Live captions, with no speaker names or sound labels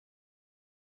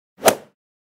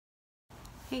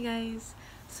Hey guys,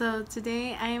 so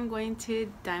today I am going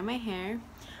to dye my hair.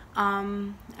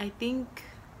 I think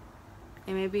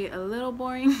it may be a little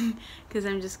boring because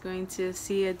I'm just going to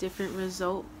see a different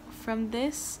result from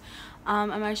this.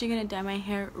 I'm actually going to dye my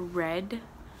hair red.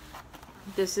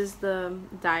 This is the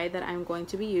dye that I'm going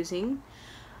to be using,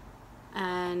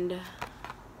 and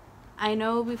I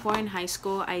know before in high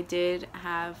school I did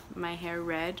have my hair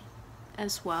red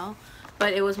as well,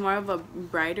 but it was more of a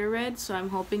brighter red, so I'm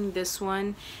hoping this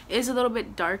one is a little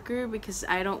bit darker because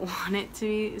I don't want it to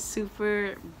be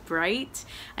super bright.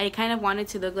 I kind of want it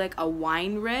to look like a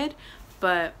wine red,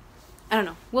 but I don't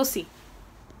know, we'll see.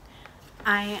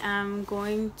 I am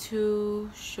going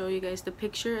to show you guys the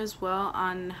picture as well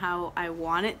on how I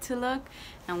want it to look,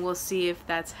 and we'll see if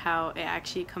that's how it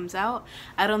actually comes out.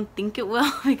 I don't think it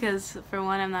will because for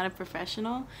one, I'm not a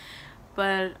professional,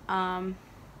 but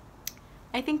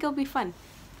I think it'll be fun,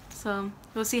 so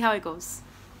we'll see how it goes.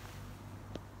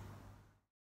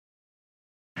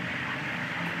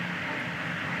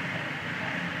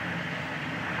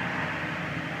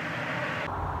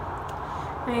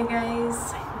 Hey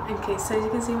guys, okay, so as you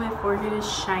can see my forehead is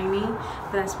shiny,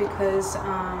 but that's because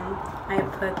I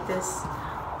put this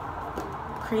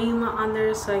cream on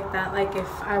there, so like that, like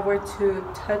if I were to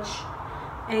touch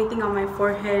anything on my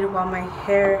forehead while my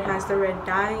hair has the red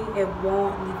dye, it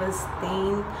won't leave a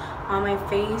stain on my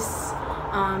face.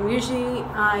 Usually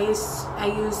I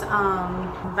use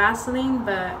Vaseline,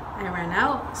 but I ran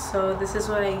out, so this is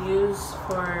what I use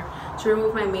to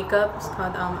remove my makeup. It's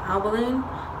called Albolene,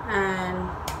 and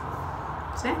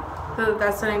so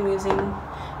that's what I'm using.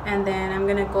 And then I'm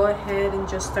gonna go ahead and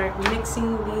just start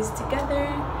mixing these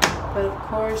together, but of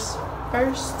course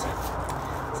first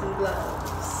some gloves.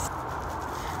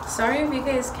 Sorry if you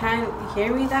guys can't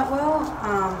hear me that well.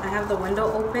 I have the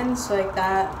window open, so like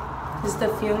that, because the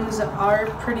fumes are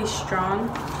pretty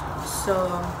strong. So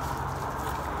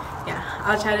yeah,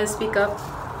 I'll try to speak up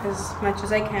as much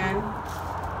as I can,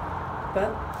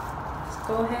 but let's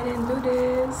go ahead and do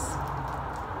this.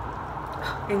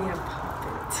 I need to pop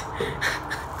it.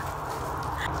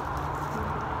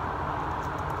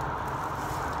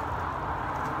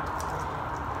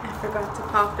 I forgot to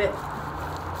pop it.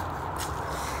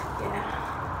 Yeah.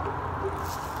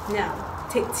 Now,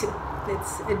 take two.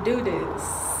 Let's do this.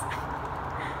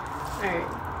 Alright.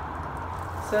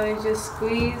 So you just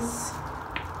squeeze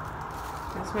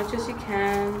as much as you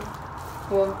can.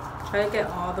 Well, try to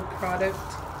get all the product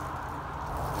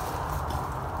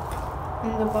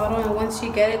in the bottle, and once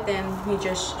you get it, then you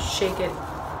just shake it.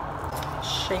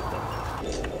 Shake it.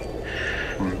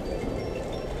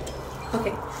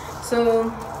 Okay,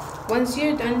 so once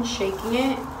you're done shaking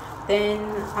it, then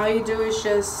all you do is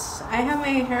just, I have my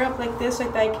hair up like this,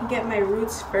 like that I can get my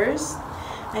roots first.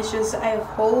 It's just, I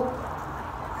hope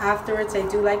afterwards I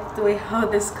do like the way how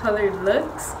this color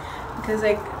looks, because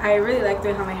like I really like the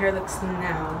way how my hair looks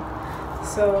now.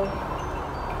 So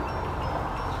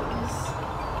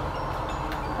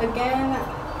again,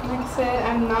 like I said,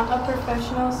 I'm not a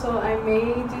professional, so I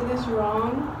may do this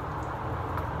wrong,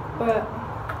 but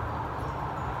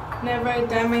whenever I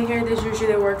dye my hair, this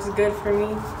usually works good for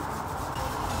me.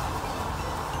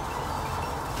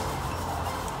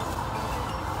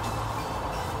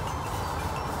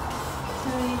 So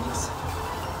you just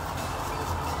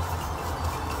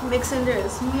mix in there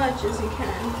as much as you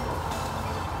can.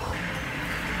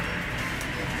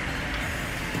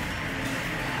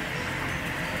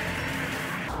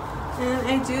 And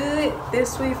I do it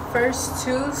this way first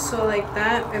too, so like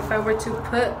that, if I were to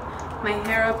put my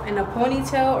hair up in a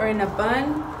ponytail or in a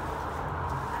bun,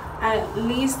 at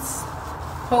least,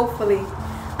 hopefully,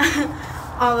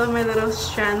 all of my little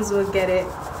strands will get it.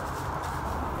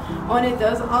 Oh, and it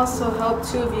does also help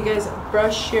too if you guys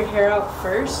brush your hair out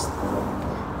first,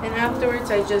 and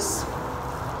afterwards I just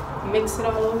mix it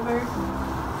all over.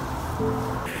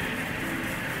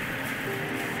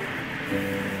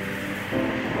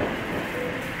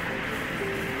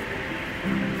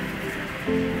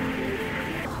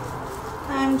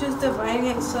 I'm just dividing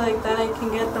it so like that I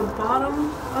can get the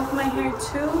bottom of my hair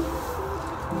too.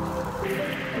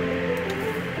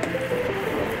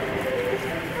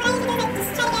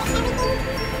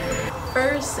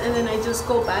 First, and then I just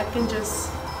go back and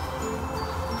just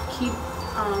keep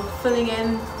filling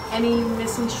in any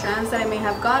missing strands that I may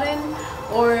have gotten,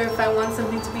 or if I want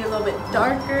something to be a little bit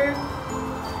darker,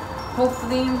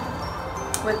 hopefully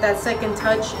with that second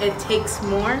touch it takes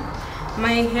more.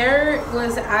 My hair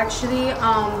was actually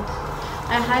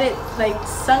I had it like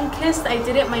sun-kissed. I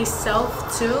did it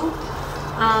myself too,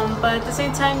 but at the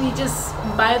same time you just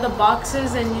buy the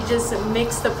boxes and you just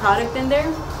mix the product in there.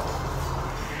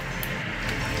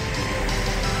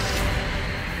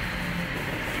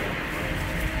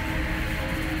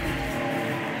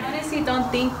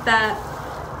 don't think that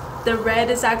the red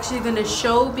is actually gonna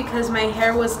show because my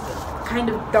hair was kind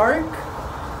of dark,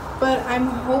 but I'm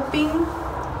hoping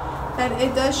that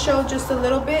it does show just a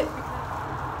little bit.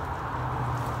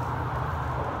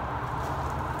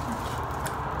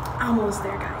 Almost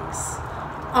there, guys.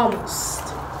 Almost.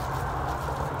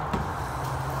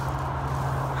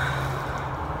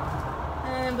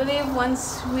 And I believe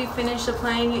once we finish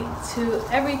applying it to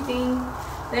everything,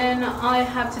 then all I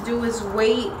have to do is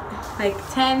wait like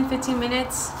 10-15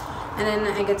 minutes, and then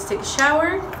I get to take a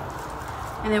shower,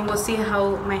 and then we'll see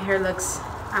how my hair looks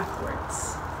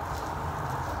afterwards.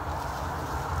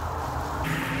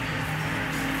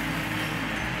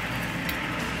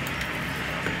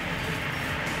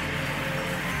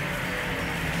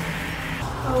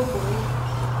 Oh boy.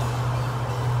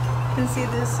 You can see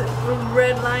this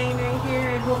red line right here.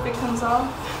 I hope it comes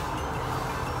off.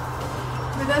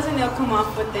 If it doesn't, it'll come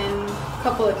off within a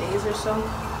couple of days or so.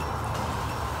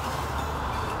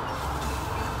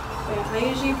 Yeah, I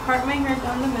usually part my hair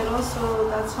down the middle, so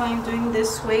that's why I'm doing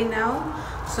this way now.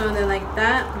 So then like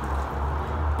that,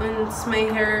 once my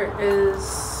hair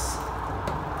is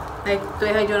like the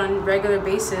way I do it on a regular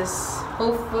basis,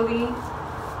 hopefully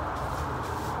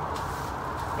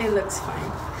it looks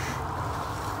fine.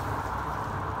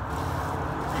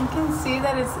 I can see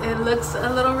that it looks a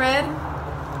little red,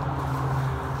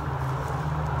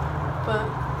 but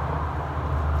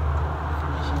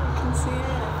you can see it.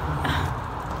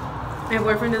 My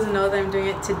boyfriend doesn't know that I'm doing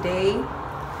it today,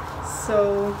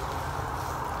 so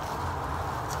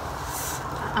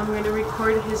I'm going to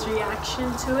record his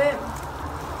reaction to it.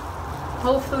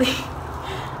 Hopefully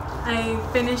I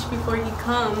finish before he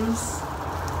comes.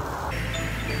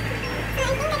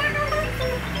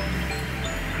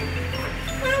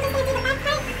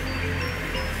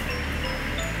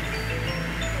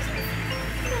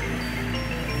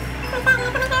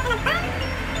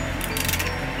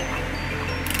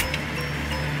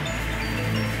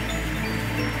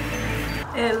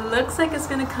 It looks like it's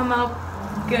gonna come out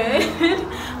good,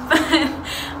 but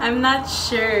I'm not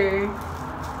sure.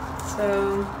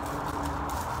 So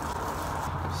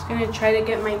I'm just gonna try to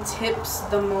get my tips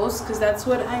the most, because that's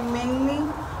what I mainly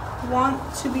want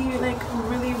to be like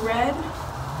really red.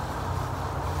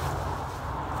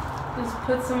 Just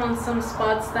put some on some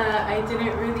spots that I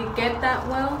didn't really get that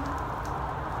well.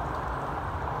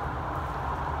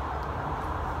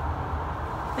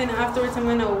 And afterwards I'm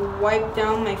gonna wipe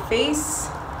down my face,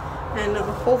 and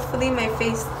hopefully my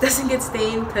face doesn't get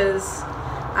stained, because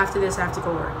after this I have to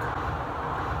go work.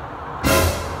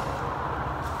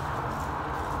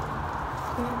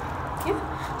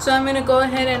 Yeah. So I'm gonna go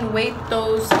ahead and wait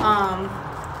those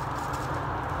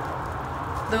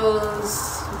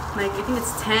like I think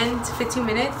it's 10 to 15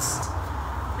 minutes,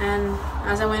 and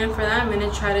as I'm waiting for that, I'm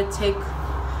gonna try to take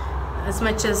as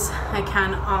much as I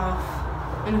can off,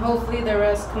 and hopefully the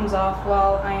rest comes off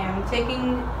while I am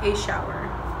taking a shower.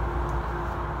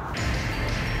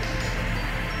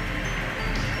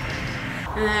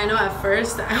 And I know at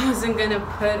first I wasn't gonna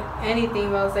put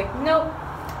anything, but I was like, nope.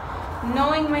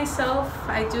 Knowing myself,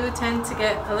 I do tend to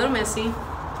get a little messy,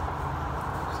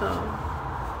 so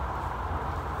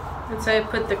that's why I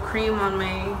put the cream on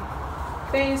my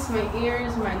face, my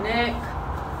ears, my neck,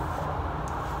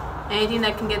 anything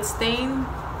that can get stained.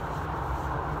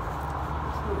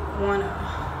 Want to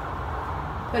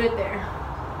put it there.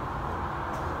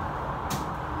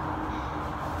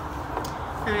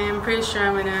 I mean, I'm pretty sure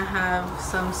I'm gonna have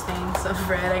some stains of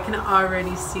red. I can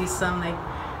already see some like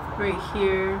right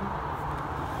here.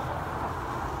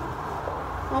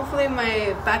 Hopefully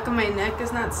my back of my neck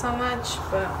is not so much,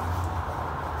 but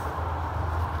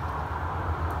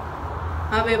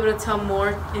I'll be able to tell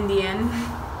more in the end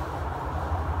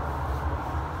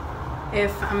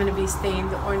if I'm gonna be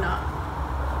stained or not.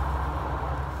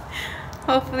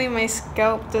 Hopefully my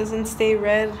scalp doesn't stay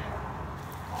red.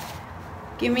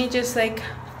 Give me just like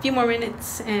a few more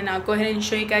minutes and I'll go ahead and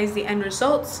show you guys the end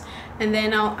results, and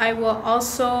then I will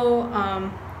also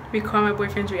record my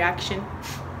boyfriend's reaction.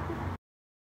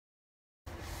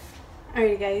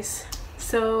 Alright guys,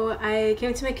 so I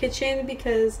came to my kitchen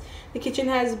because the kitchen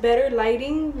has better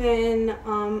lighting than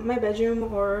my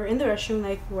bedroom or in the restroom,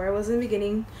 like where I was in the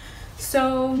beginning.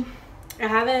 So I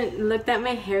haven't looked at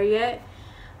my hair yet.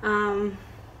 I'm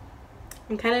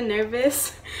kind of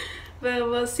nervous, but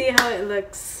we'll see how it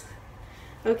looks.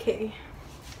 Okay.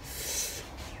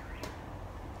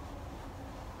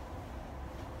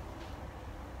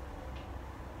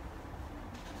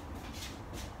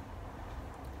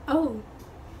 Oh.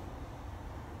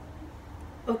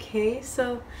 Okay,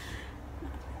 so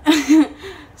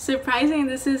surprising,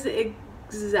 this is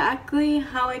exactly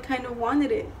how I kind of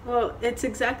wanted it. Well, it's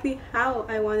exactly how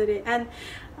I wanted it, and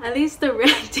at least the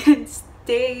red didn't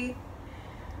stay.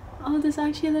 Oh, this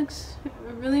actually looks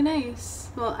really nice.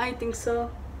 Well, I think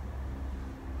so.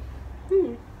 So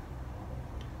you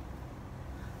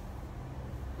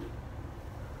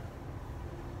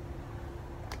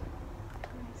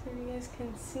guys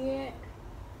can see it.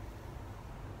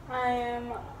 I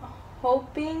am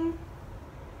hoping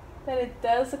that it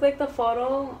does look like the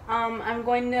photo. I'm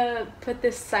going to put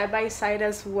this side by side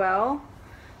as well,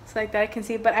 so like that I can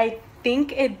see. But I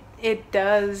think it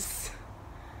does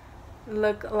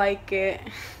look like it.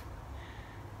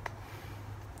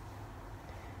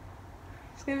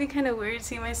 It's gonna be kind of weird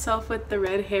seeing myself with the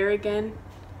red hair again,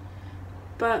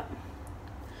 but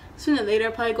sooner or later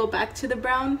I'll probably go back to the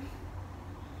brown.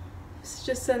 It's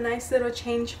just a nice little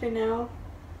change for now.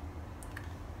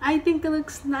 I think it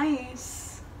looks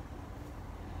nice.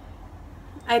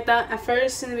 I thought at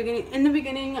first in the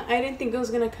beginning I didn't think it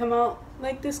was gonna come out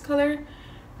like this color.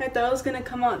 I thought it was gonna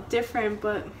come out different,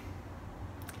 but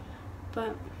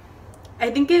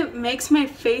I think it makes my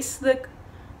face look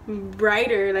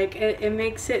brighter. Like it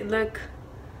makes it look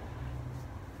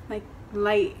like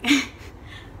light.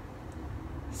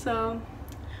 So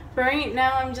for right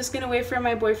now, I'm just gonna wait for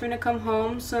my boyfriend to come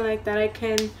home so like that I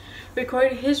can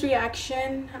record his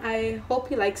reaction. I hope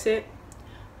he likes it,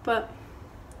 but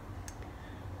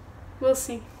we'll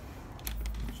see.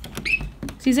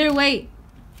 Caesar, wait.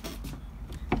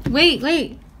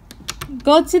 Wait.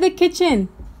 Go to the kitchen.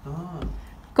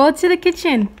 Go to the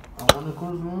kitchen. I want to go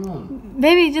to the room.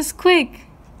 Baby, just quick.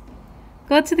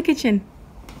 Go to the kitchen.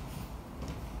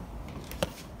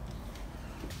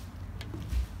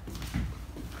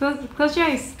 Close your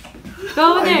eyes.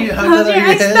 Go over there. Close your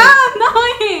eyes. Stop.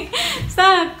 No.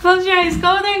 Stop. Close your eyes.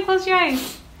 Go over there and close your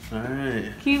eyes.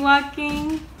 Alright. Keep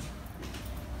walking.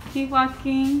 Keep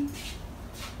walking.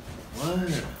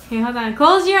 What? Okay, hold on.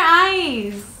 Close your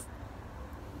eyes.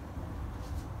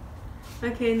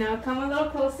 Okay, now come a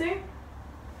little closer.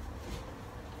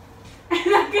 I'm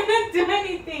not gonna do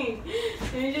anything.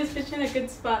 Let me just put you in a good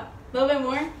spot. A little bit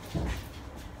more.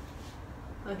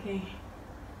 Okay.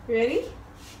 Ready?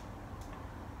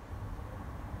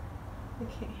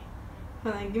 Okay.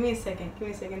 Hold on. Give me a second. Give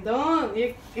me a second. Don't.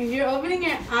 You're opening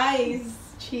your eyes,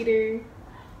 cheater.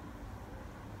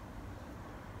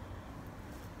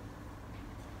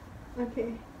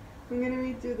 Okay. I'm gonna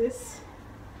redo this.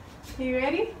 Are you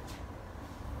ready?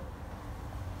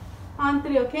 On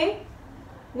 3, okay?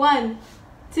 1,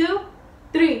 2,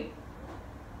 3.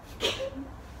 Does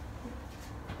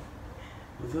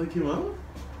that came out?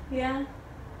 Yeah.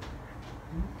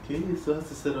 Okay, you still have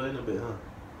to settle in a bit, huh?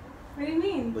 What do you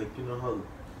mean? Like, you know how it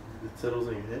settles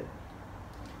on your head?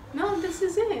 No, this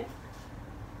is it.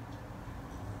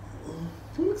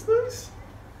 It looks nice.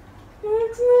 It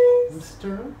looks nice. Let's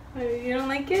turn. You don't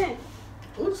like it?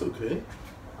 It looks okay.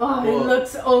 Oh, it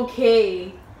looks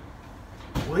okay.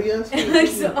 Why are you asking? It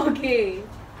looks okay.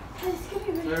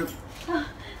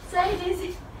 Sorry,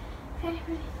 Daisy. Very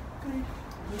pretty.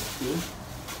 That's good.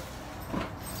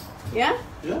 Yeah?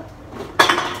 Yeah.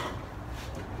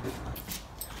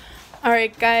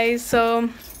 Alright guys, so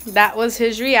that was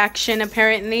his reaction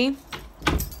apparently.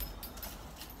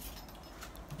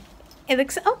 It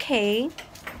looks okay.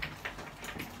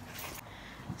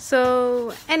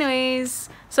 So anyways,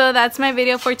 so that's my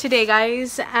video for today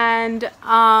guys, and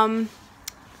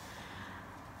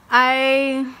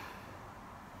I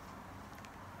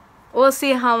will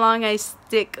see how long I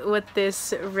stick with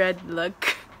this red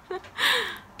look.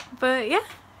 But yeah,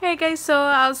 alright guys, so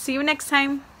I'll see you next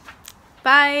time.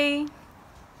 Bye.